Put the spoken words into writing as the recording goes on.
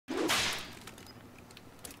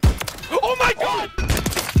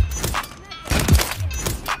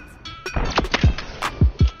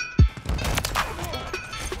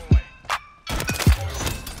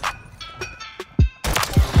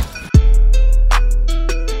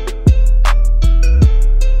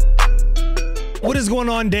is going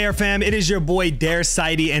on, Dare fam? It is your boy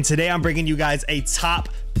DareRising, and today I'm bringing you guys a top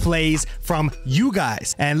plays from you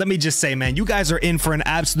guys. And let me just say, man, you guys are in for an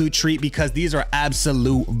absolute treat because these are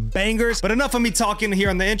absolute bangers. But enough of me talking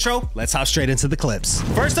here on the intro. Let's hop straight into the clips.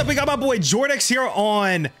 First up, we got my boy Jordex here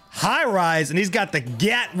on High Rise, and he's got the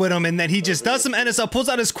GAT with him, and then he just does some NSL, pulls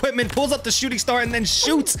out his equipment, pulls up the shooting star, and then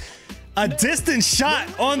shoots a distant shot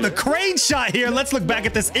on the crane shot here. Let's look back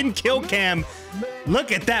at this in kill cam.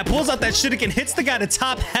 Look at that. Pulls out that shuriken, hits the guy to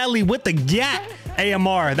top heli with the GAT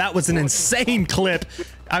AMR. That was an insane clip.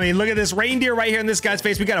 I mean, look at this reindeer right here in this guy's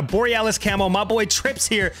face. We got a Borealis camo. My boy Trips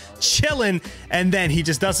here chilling, and then he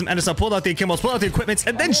just does some NSL, pulled out the akimbos, pulled out the equipment,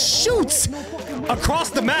 and then shoots across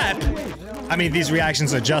the map. I mean, these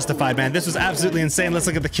reactions are justified, man. This was absolutely insane. Let's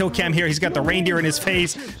look at the kill cam here. He's got the reindeer in his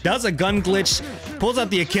face, does a gun glitch, pulls out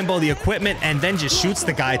the akimbo, the equipment, and then just shoots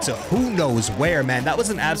the guy to who knows where, man. That was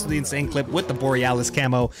an absolutely insane clip with the Borealis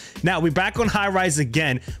camo. Now, we're back on High Rise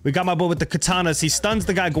again. We got my boy with the katanas. He stuns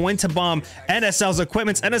the guy going to bomb NSL's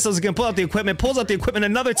equipment. NSL's gonna pull out the equipment, pulls out the equipment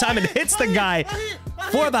another time, and hits the guy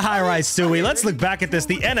for the High Rise Suey. Let's look back at this.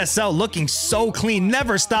 The NSL looking so clean,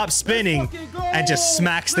 never stops spinning, and just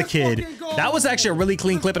smacks the kid. That was actually a really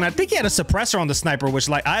clean clip, and I think he had a suppressor on the sniper, which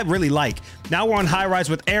I really like. Now we're on High Rise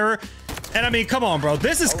with Error, and I mean, come on, bro.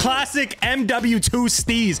 This is classic MW2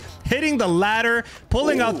 Steez, hitting the ladder,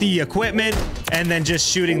 pulling out the equipment, and then just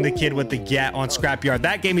shooting the kid with the GAT on Scrapyard.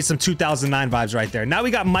 That gave me some 2009 vibes right there. Now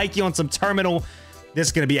we got Mikey on some terminal. This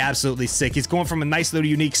is going to be absolutely sick. He's going from a nice little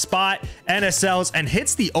unique spot, NSLs, and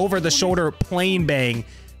hits the over-the-shoulder plane bang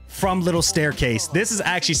from little staircase. This is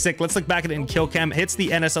actually sick. Let's look back at it in kill cam. Hits the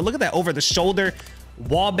NSL. Look at that over the shoulder.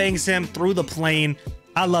 Wall bangs him through the plane.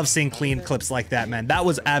 I love seeing clean clips like that, man. That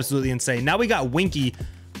was absolutely insane. Now we got Winky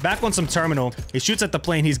back on some terminal. He shoots at the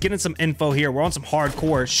plane. He's getting some info here. We're on some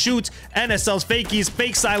hardcore. Shoots NSL's fakies,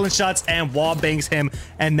 fake silent shots, and wall bangs him,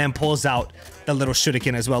 and then pulls out the little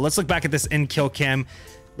shuriken as well. Let's look back at this in kill cam.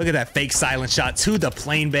 Look at that fake silent shot to the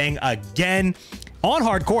plane bang again. On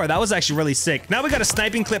hardcore, that was actually really sick. Now we got a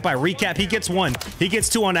sniping clip by Recap. He gets 1. He gets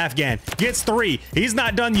 2 on Afghan. Gets 3. He's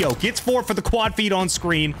not done, yo. Gets 4 for the quad feed on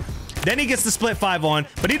screen. Then he gets the split 5 on,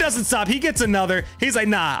 but he doesn't stop. He gets another. He's like,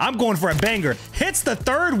 nah, I'm going for a banger. Hits the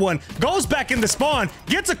 3rd one, goes back in the spawn,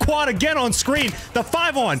 gets a quad again on screen. The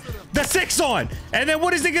 5 on, the 6 on. And then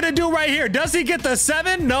what is he gonna do right here? Does he get the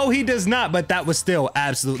 7? No, he does not, but that was still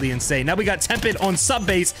absolutely insane. Now we got Tempted on sub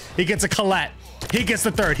base. He gets a collat. He gets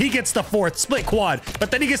the 3rd. He gets the 4th. Split quad. But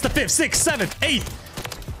then he gets the 5th, 6th, 7th, 8th.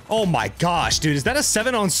 Oh my gosh, dude. Is that a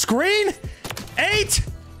 7 on screen? 8?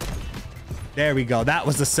 There we go. That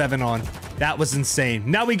was the 7 on. That was insane.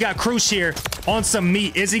 Now we got Crush here on some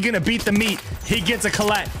meat. Is he going to beat the meat? He gets a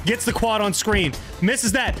collat. Gets the quad on screen.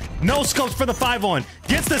 Misses that. No scopes for the 5 on.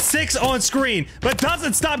 Gets the 6 on screen. But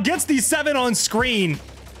doesn't stop. Gets the 7 on screen.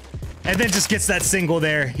 And then just gets that single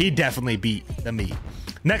there. He definitely beat the meat.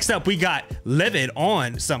 Next up, we got Livid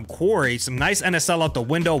on some quarry. Some nice NSL out the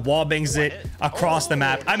window. Wall bangs it across the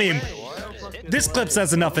map. I mean, this clip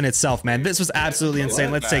says enough in itself, man. This was absolutely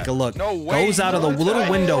insane. Let's take a look. Goes out of the little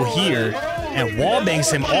window here and wall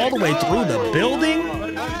bangs him all the way through the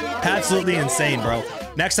building. Absolutely insane, bro.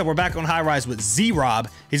 Next up, we're back on High Rise with Z-Rob.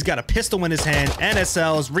 He's got a pistol in his hand,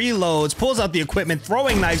 NSLs, reloads, pulls out the equipment,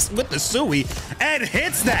 throwing knives with the Suey, and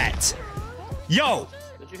hits that. Yo.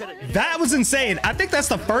 That was insane. I think that's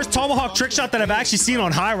the first tomahawk trick shot that I've actually seen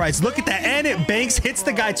on High Rise. Look at that. And it banks, hits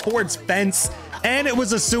the guy towards fence. And it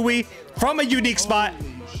was a Suey from a unique spot.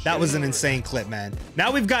 That was an insane clip, man.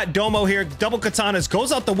 Now we've got Domo here. Double katanas.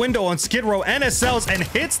 Goes out the window on Skid Row. NSLs and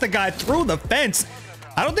hits the guy through the fence.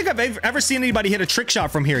 I don't think I've ever seen anybody hit a trick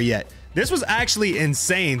shot from here yet. This was actually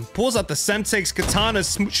insane. Pulls out the Semtex katana.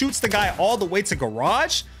 Shoots the guy all the way to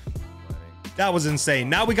garage. That was insane.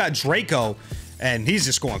 Now we got Draco. And he's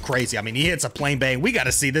just going crazy. I mean, he hits a plane bang. We got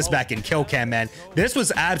to see this back in kill cam, man. This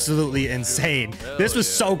was absolutely insane. This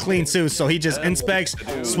was so clean, too. So he just inspects,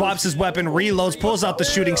 swaps his weapon, reloads, pulls out the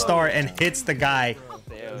shooting star, and hits the guy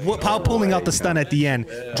while pulling out the stun at the end.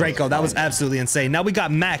 Draco, that was absolutely insane. Now we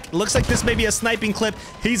got Mac. Looks like this may be a sniping clip.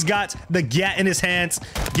 He's got the GAT in his hands.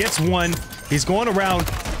 Gets 1. He's going around.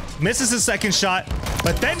 Misses his 2nd shot.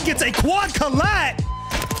 But then gets a quad collat.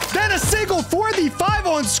 Then a single for the 5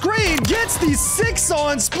 on screen, gets the 6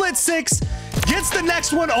 on, split 6, gets the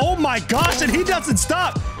next one. Oh my gosh, and he doesn't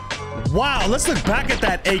stop. Wow, let's look back at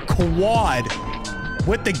that. A quad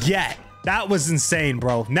with the GAT. That was insane,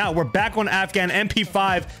 bro. Now we're back on Afghan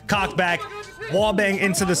MP5, cockback, wallbang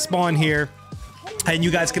into the spawn here. And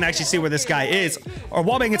you guys can actually see where this guy is, or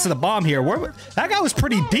wallbang into the bomb here. That guy was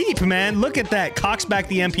pretty deep, man. Look at that. Cocks back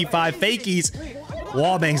the MP5, fakies.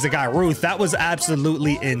 Wallbangs the guy Ruth. That was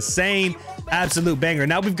absolutely insane. Absolute banger.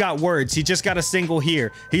 Now we've got words. He just got a single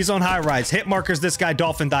here. He's on high rise. Hit markers this guy,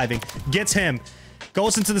 dolphin diving. Gets him.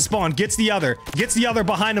 Goes into the spawn. Gets the other. Gets the other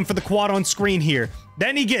behind him for the quad on screen here.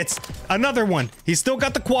 Then he gets another one. He's still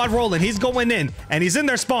got the quad rolling. He's going in. And he's in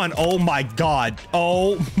their spawn. Oh my god.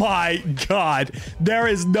 Oh my god. There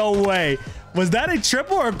is no way. Was that a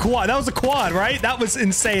triple or a quad? That was a quad, right? That was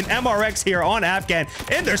insane. MRX here on Afghan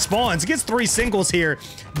in their spawns. Gets 3 singles here.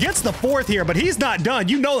 Gets the 4th here, but he's not done.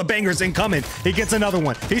 You know the banger's incoming. He gets another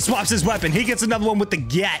one. He swaps his weapon. He gets another one with the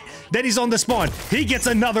gat. Then he's on the spawn. He gets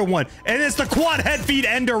another one. And it's the quad head feed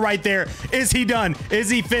ender right there. Is he done? Is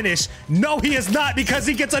he finished? No, he is not, because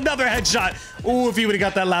he gets another headshot. Ooh, if he would have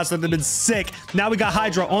got that last one, that'd have been sick. Now we got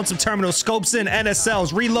Hydra on some terminals. Scopes in,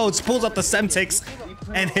 NSLs, reloads, pulls up the Semtex,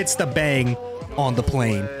 and hits the bang on the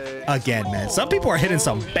plane again, man. Some people are hitting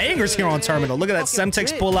some bangers here on terminal. Look at that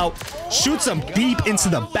Semtex pull out, shoots him deep into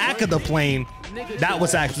the back of the plane. That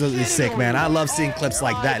was absolutely sick, man. I love seeing clips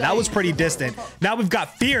like that. That was pretty distant. Now we've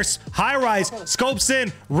got Fierce, high rise, scopes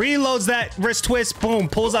in, reloads that wrist twist, boom,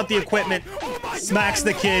 pulls out the equipment, smacks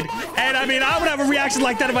the kid. And I mean, I would have a reaction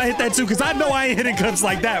like that if I hit that too, because I know I ain't hitting clips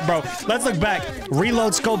like that, bro. Let's look back.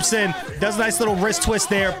 Reload, scopes in, does a nice little wrist twist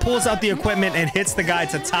there, pulls out the equipment and hits the guy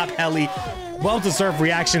to top heli. Well-deserved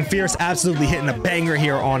reaction. Fierce absolutely hitting a banger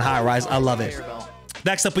here on high rise. I love it.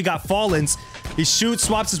 Next up, we got Fallens. He shoots,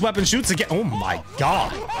 swaps his weapon, shoots again. Oh my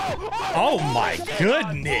god. Oh my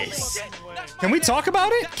goodness. Can we talk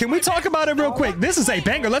about it? Can we talk about it real quick? This is a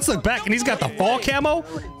banger. Let's look back, and he's got the fall camo.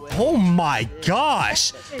 Oh my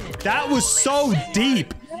gosh. That was so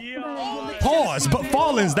deep. Pause, but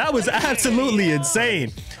Fallens, that was absolutely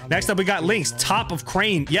insane. Next up, we got Lynx, top of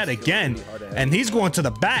crane yet again, and he's going to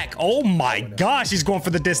the back. Oh my gosh, he's going for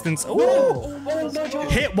the distance. Ooh.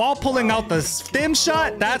 Hit while pulling out the stem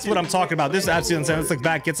shot. That's what I'm talking about. This is absolutely insane. Let's look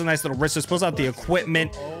back, gets a nice little wrist, pulls out the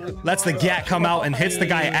equipment, lets the gat come out and hits the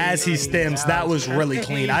guy as he stems. That was really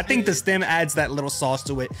clean. I think the stem adds that little sauce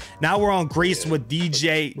to it. Now we're on Grease with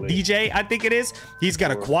DJ, I think it is. He's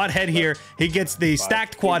got a quad head here. He gets the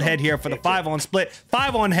stacked quad head here for the 5-on split.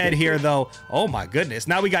 5-on head here though. Oh my goodness.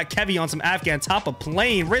 Now we got Kevy on some Afghan, top of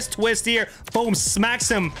plane, wrist twist here, boom, smacks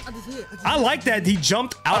him. I like that he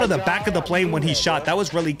jumped out of the back of the plane when he shot. That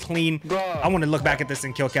was really clean. I want to look back at this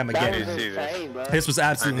and kill Chem again. This was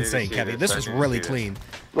absolutely insane, Kevy. This was really clean.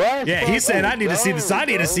 Yeah, he said, I need to see this. I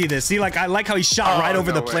need to see this. See, like, I like how he shot right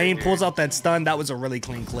over the plane, pulls out that stun. That was a really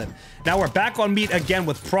clean clip. Now we're back on meat again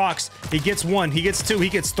with Prox. He gets 1, he gets 2, he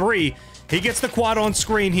gets 3. He gets the quad on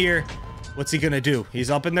screen here. What's he gonna do? He's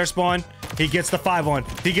up in their spawn. He gets the 5-on.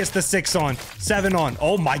 He gets the 6-on. 7-on.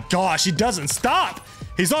 Oh my gosh, he doesn't stop.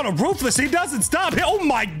 He's on a ruthless. He doesn't stop. Oh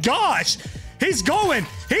my gosh. He's going.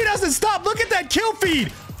 He doesn't stop. Look at that kill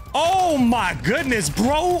feed. Oh my goodness,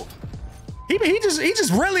 bro. He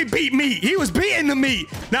just really beat me. He was beating the meat.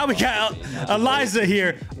 Now we got Eliza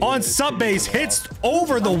here on sub base, hits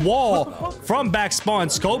over the wall from back spawn,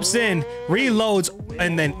 scopes in, reloads,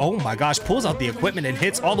 and then, oh my gosh, pulls out the equipment and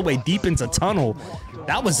hits all the way deep into tunnel.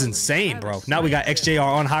 That was insane, bro. Now we got XJR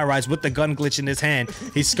on high rise with the gun glitch in his hand.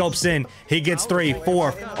 He scopes in. He gets 3,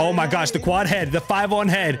 4. Oh my gosh, the quad head, the 5-on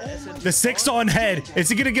head, the 6-on head. Is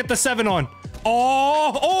he gonna get the 7-on?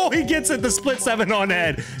 Oh, he gets it, the split 7-on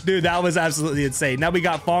head. Dude, that was absolutely insane. Now we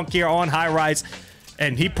got Fonk here on high rise,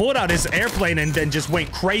 and he pulled out his airplane and then just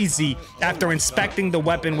went crazy after inspecting the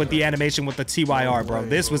weapon with the animation with the TYR, bro.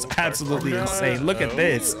 This was absolutely insane. Look at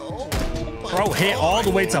this. Bro hit all the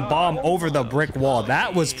way to bomb over the brick wall.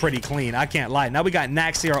 That was pretty clean. I can't lie. Now we got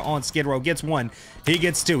Nax here on Skid Row. Gets 1. He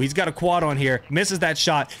gets 2. He's got a quad on here. Misses that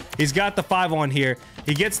shot. He's got the 5-on here.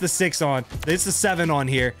 He gets the 6-on. This is 7-on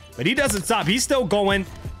here. But he doesn't stop. He's still going.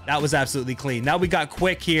 That was absolutely clean. Now we got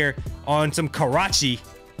Quick here on some Karachi.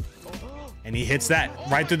 And he hits that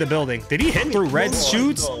right through the building. Did he hit through red?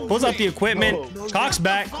 Shoots, pulls out the equipment, cocks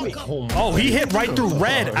back. Oh, he hit right through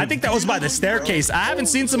red. I think that was by the staircase. I haven't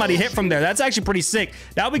seen somebody hit from there. That's actually pretty sick.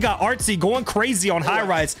 Now we got Artsy going crazy on high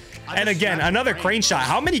rise. And again, another crane shot.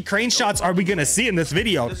 How many crane shots are we gonna see in this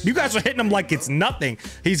video? You guys are hitting him like it's nothing.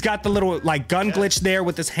 He's got the little like gun glitch there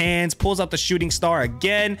with his hands, pulls out the shooting star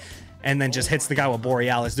again, and then just hits the guy with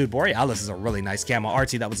Borealis. Dude, Borealis is a really nice camo.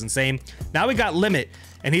 Artsy, that was insane. Now we got Limit,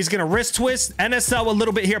 and he's gonna wrist twist, NSL a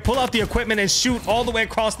little bit here, pull out the equipment and shoot all the way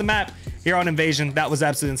across the map here on Invasion. That was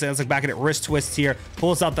absolutely insane. Let's look back at it. Wrist twist here,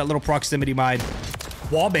 pulls out that little proximity mine,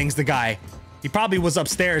 wallbangs the guy. He probably was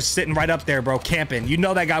upstairs sitting right up there, bro, camping. You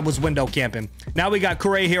know that guy was window camping. Now we got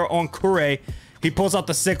Kure here on Kure. He pulls out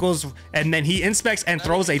the sickles, and then he inspects and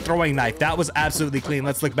throws a throwing knife. That was absolutely clean.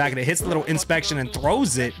 Let's look back at it. Hits the little inspection and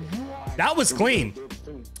throws it. That was clean.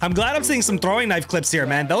 I'm glad I'm seeing some throwing knife clips here,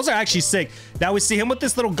 man. Those are actually sick. Now we see him with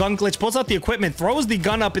this little gun glitch, pulls out the equipment, throws the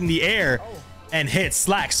gun up in the air, and hits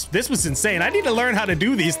slacks. This was insane. I need to learn how to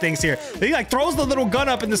do these things here. He like throws the little gun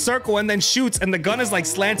up in the circle and then shoots, and the gun is like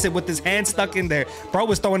slanted with his hand stuck in there. Bro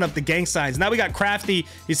was throwing up the gang signs. Now we got Crafty.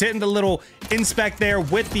 He's hitting the little inspect there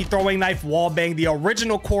with the throwing knife wall bang, the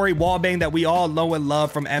original Corey wall bang that we all know and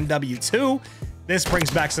love from MW2. This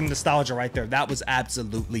brings back some nostalgia right there. That was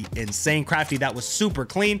absolutely insane. Crafty, that was super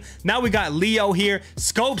clean. Now we got Leo here,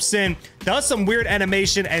 scopes in, does some weird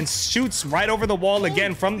animation, and shoots right over the wall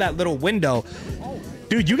again from that little window.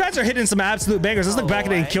 Dude, you guys are hitting some absolute bangers. Let's look back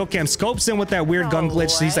at it in kill cam. Scopes in with that weird gun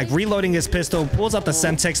glitch. He's like reloading his pistol, pulls out the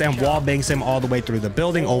Semtex, and wall bangs him all the way through the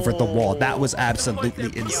building over the wall. That was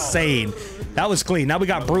absolutely insane. That was clean. Now we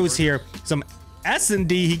got Bruce here. Some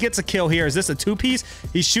S&D. He gets a kill here. Is this a two-piece?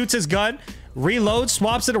 He shoots his gun, reloads,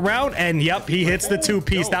 swaps it around, and yep, he hits the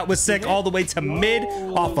two-piece. That was sick. All the way to mid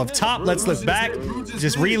off of top. Let's look back.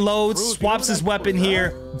 Just reloads, swaps his weapon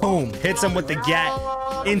here, boom, hits him with the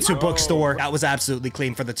gat into bookstore. That was absolutely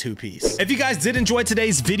clean for the two-piece. If you guys did enjoy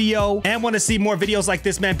today's video and want to see more videos like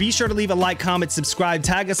this, man, be sure to leave a like, comment, subscribe,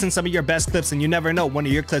 tag us in some of your best clips, and you never know, one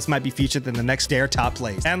of your clips might be featured in the next Dare top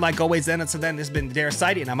plays. And like always, then until then, this has been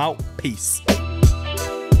DareRising, and I'm out. Peace.